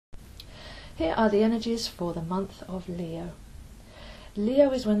Here are the energies for the month of Leo. Leo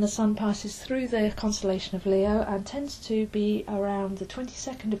is when the Sun passes through the constellation of Leo and tends to be around the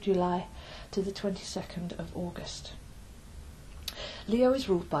 22nd of July to the 22nd of August. Leo is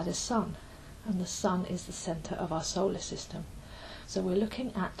ruled by the Sun, and the Sun is the centre of our solar system. So we're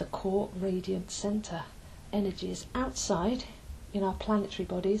looking at the core radiant centre energies outside in our planetary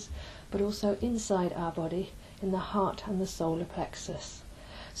bodies, but also inside our body in the heart and the solar plexus.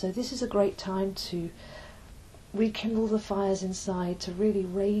 So this is a great time to rekindle the fires inside, to really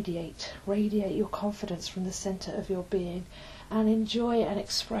radiate your confidence from the centre of your being and enjoy and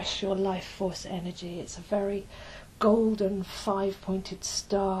express your life force energy. It's a very golden five-pointed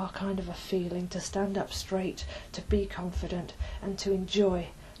star kind of a feeling, to stand up straight, to be confident and to enjoy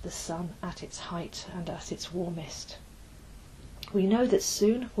the sun at its height and at its warmest. We know that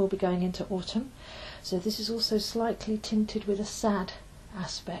soon we'll be going into autumn, so this is also slightly tinted with a sad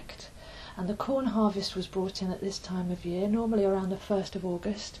aspect. And the corn harvest was brought in at this time of year, normally around the 1st of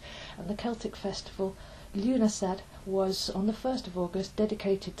August, and the Celtic festival Lunasad was on the 1st of August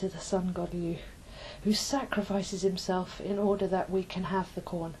dedicated to the sun god Lu, who sacrifices himself in order that we can have the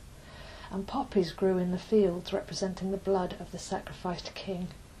corn. And poppies grew in the fields representing the blood of the sacrificed king.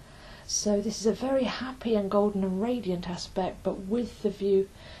 So this is a very happy and golden and radiant aspect, but with the view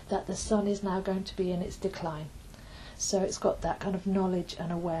that the sun is now going to be in its decline. So it's got that kind of knowledge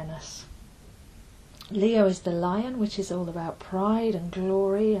and awareness. Leo is the lion, which is all about pride and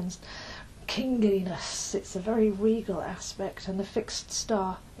glory and kingliness. It's a very regal aspect, and the fixed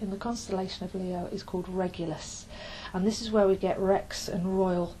star in the constellation of Leo is called Regulus. And this is where we get Rex and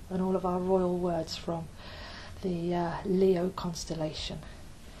royal and all of our royal words from, the Leo constellation.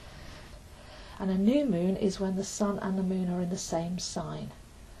 And a new moon is when the sun and the moon are in the same sign.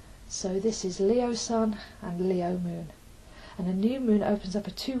 So this is Leo sun and Leo moon. And a new moon opens up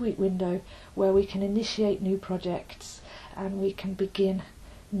a 2-week window where we can initiate new projects and we can begin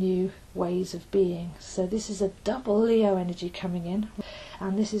new ways of being. So this is a double Leo energy coming in,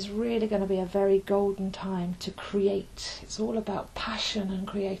 and this is really going to be a very golden time to create. It's all about passion and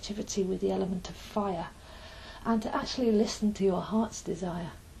creativity with the element of fire, and to actually listen to your heart's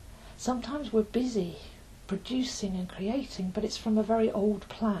desire. Sometimes we're busy producing and creating, but it's from a very old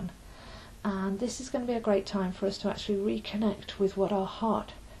plan. And this is going to be a great time for us to actually reconnect with what our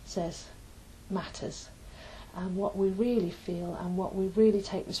heart says matters, and what we really feel, and what we really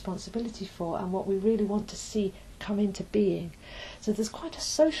take responsibility for, and what we really want to see come into being. So there's quite a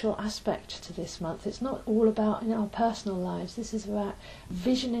social aspect to this month. It's not all about our personal lives. This is about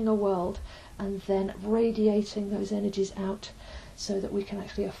visioning a world and then radiating those energies out so that we can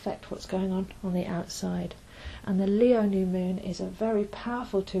actually affect what's going on the outside. And the Leo new moon is a very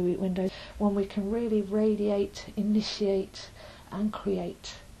powerful 2-week window when we can really radiate, initiate and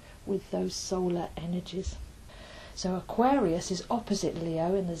create with those solar energies. So Aquarius is opposite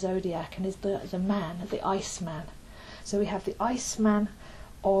Leo in the zodiac and is the man, the Iceman. So we have the Iceman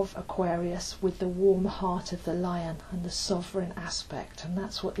of Aquarius with the warm heart of the lion and the sovereign aspect, and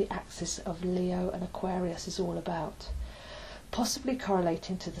that's what the axis of Leo and Aquarius is all about. Possibly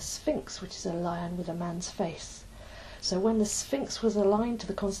correlating to the Sphinx, which is a lion with a man's face. So when the Sphinx was aligned to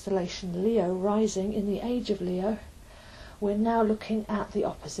the constellation Leo rising in the age of Leo, we're now looking at the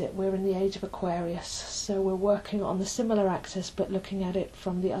opposite. We're in the age of Aquarius, so we're working on the similar axis but looking at it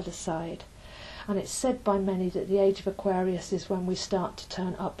from the other side. And it's said by many that the age of Aquarius is when we start to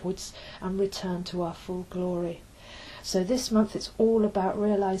turn upwards and return to our full glory. So this month it's all about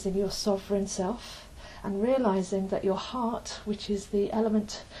realising your sovereign self, and realising that your heart, which is the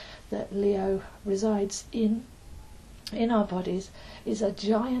element that Leo resides in our bodies, is a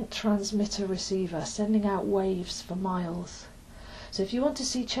giant transmitter receiver sending out waves for miles. So if you want to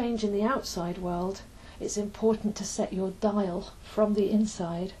see change in the outside world, it's important to set your dial from the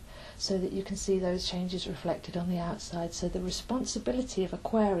inside so that you can see those changes reflected on the outside. So the responsibility of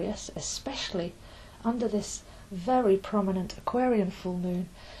Aquarius, especially under this very prominent Aquarian full moon,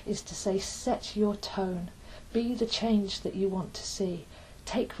 is to say, set your tone, be the change that you want to see,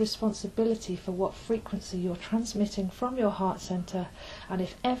 take responsibility for what frequency you're transmitting from your heart centre, and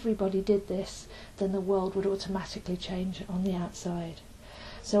if everybody did this, then the world would automatically change on the outside.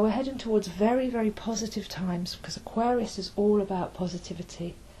 So we're heading towards very, very positive times, because Aquarius is all about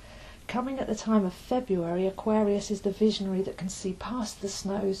positivity. Coming at the time of February, Aquarius is the visionary that can see past the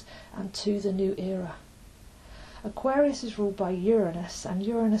snows and to the new era. Aquarius is ruled by Uranus, and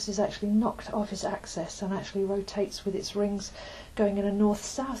Uranus is actually knocked off its axis and actually rotates with its rings going in a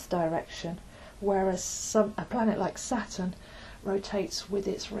north-south direction, whereas a planet like Saturn rotates with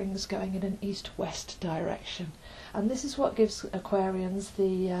its rings going in an east-west direction. And this is what gives Aquarians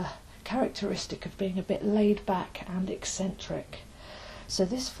the characteristic of being a bit laid back and eccentric. So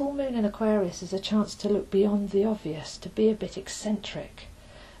this full moon in Aquarius is a chance to look beyond the obvious, to be a bit eccentric.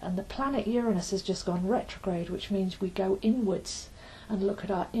 And the planet Uranus has just gone retrograde, which means we go inwards and look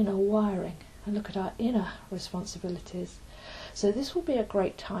at our inner wiring and look at our inner responsibilities. So this will be a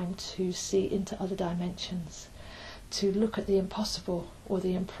great time to see into other dimensions, to look at the impossible or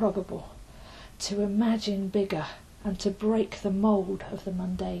the improbable, to imagine bigger and to break the mould of the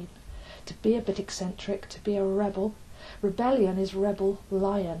mundane, to be a bit eccentric, to be a rebel. Rebellion is rebel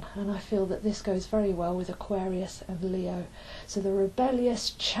lion, and I feel that this goes very well with Aquarius and Leo. So the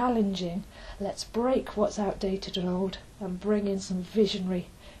rebellious, challenging, let's break what's outdated and old and bring in some visionary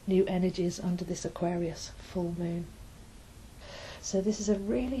new energies under this Aquarius full moon. So this is a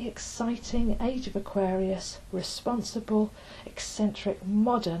really exciting age of Aquarius, responsible, eccentric,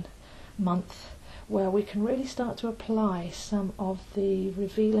 modern month where we can really start to apply some of the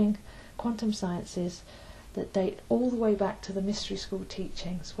revealing quantum sciences that date all the way back to the mystery school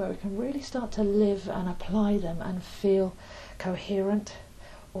teachings, where we can really start to live and apply them and feel coherent,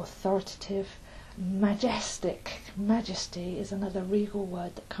 authoritative, majestic. Majesty is another regal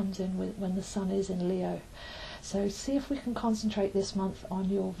word that comes in when the sun is in Leo. So see if we can concentrate this month on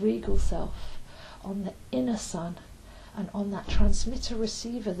your regal self, on the inner sun, and on that transmitter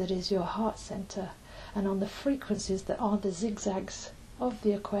receiver that is your heart center, and on the frequencies that are the zigzags of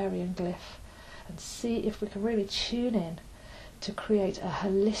the Aquarian glyph, and see if we can really tune in to create a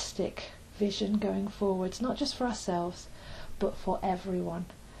holistic vision going forwards, not just for ourselves, but for everyone.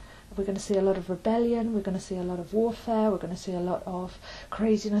 We're going to see a lot of rebellion, we're going to see a lot of warfare, we're going to see a lot of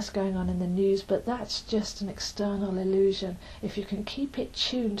craziness going on in the news, but that's just an external illusion. If you can keep it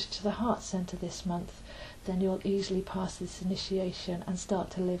tuned to the heart centre this month, then you'll easily pass this initiation and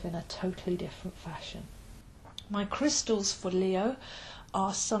start to live in a totally different fashion. My crystals for Leo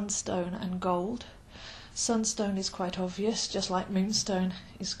are sunstone and gold. Sunstone is quite obvious, just like moonstone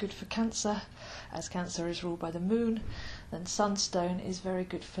is good for Cancer, as Cancer is ruled by the moon. Then sunstone is very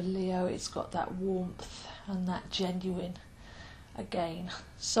good for Leo. It's got that warmth and that genuine, again,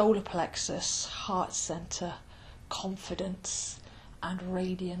 solar plexus, heart center, confidence and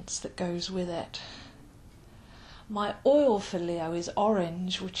radiance that goes with it. My oil for Leo is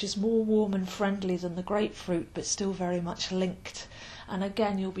orange, which is more warm and friendly than the grapefruit, but still very much linked. And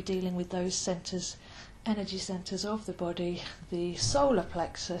again, you'll be dealing with those centers, energy centers of the body, the solar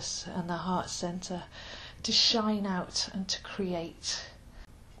plexus and the heart center, to shine out and to create.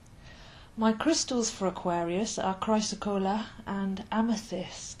 My crystals for Aquarius are chrysocolla and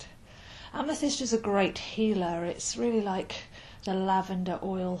amethyst. Amethyst is a great healer. It's really like the lavender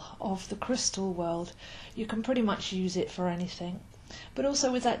oil of the crystal world. You can pretty much use it for anything. But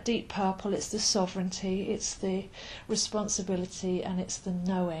also with that deep purple, it's the sovereignty, it's the responsibility, and it's the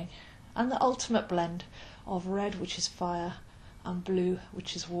knowing. And the ultimate blend of red, which is fire, and blue,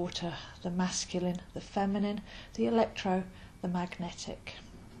 which is water, the masculine, the feminine, the electro, the magnetic.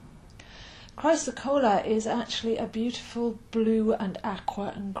 Chrysocolla is actually a beautiful blue and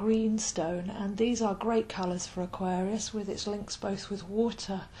aqua and green stone, and these are great colours for Aquarius, with its links both with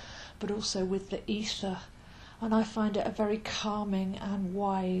water but also with the ether, and I find it a very calming and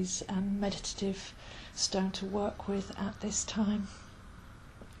wise and meditative stone to work with at this time.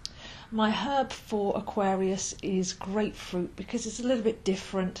 My herb for Aquarius is grapefruit, because it's a little bit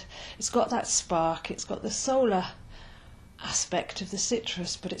different. It's got that spark, it's got the solar aspect of the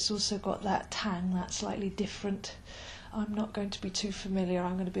citrus, but it's also got that tang, that slightly different, I'm not going to be too familiar,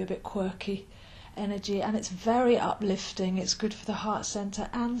 I'm going to be a bit quirky energy, and it's very uplifting. It's good for the heart centre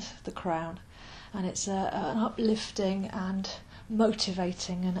and the crown, and it's an uplifting and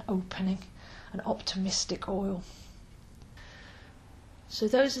motivating and opening, an optimistic oil. So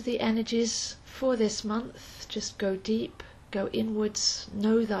those are the energies for this month. Just go deep, go inwards,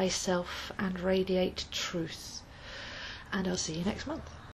 know thyself and radiate truth. And I'll see you next month.